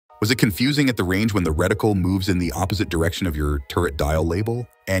Was it confusing at the range when the reticle moves in the opposite direction of your turret dial label?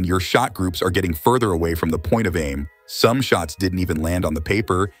 And your shot groups are getting further away from the point of aim. Some shots didn't even land on the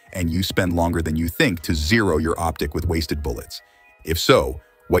paper, and you spend longer than you think to zero your optic with wasted bullets. If so,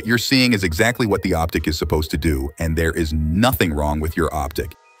 what you're seeing is exactly what the optic is supposed to do, and there is nothing wrong with your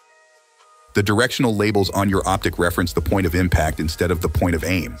optic. The directional labels on your optic reference the point of impact instead of the point of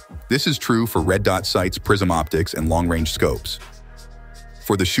aim. This is true for red dot sights, prism optics, and long-range scopes.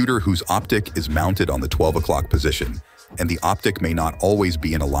 For the shooter whose optic is mounted on the 12 o'clock position, and the optic may not always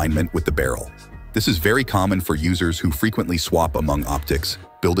be in alignment with the barrel. This is very common for users who frequently swap among optics,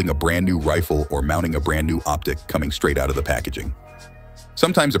 building a brand new rifle or mounting a brand new optic coming straight out of the packaging.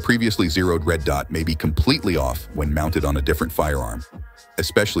 Sometimes a previously zeroed red dot may be completely off when mounted on a different firearm,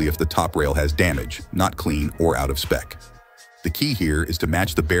 especially if the top rail has damage, not clean, or out of spec. The key here is to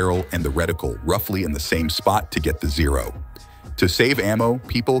match the barrel and the reticle roughly in the same spot to get the zero. To save ammo,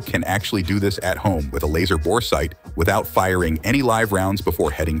 people can actually do this at home with a laser bore sight without firing any live rounds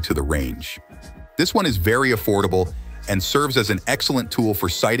before heading to the range. This one is very affordable and serves as an excellent tool for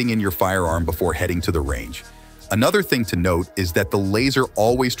sighting in your firearm before heading to the range. Another thing to note is that the laser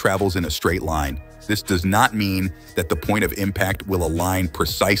always travels in a straight line. This does not mean that the point of impact will align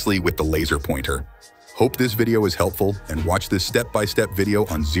precisely with the laser pointer. Hope this video is helpful, and watch this step-by-step video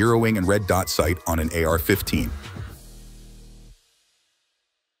on zeroing and red dot sight on an AR-15.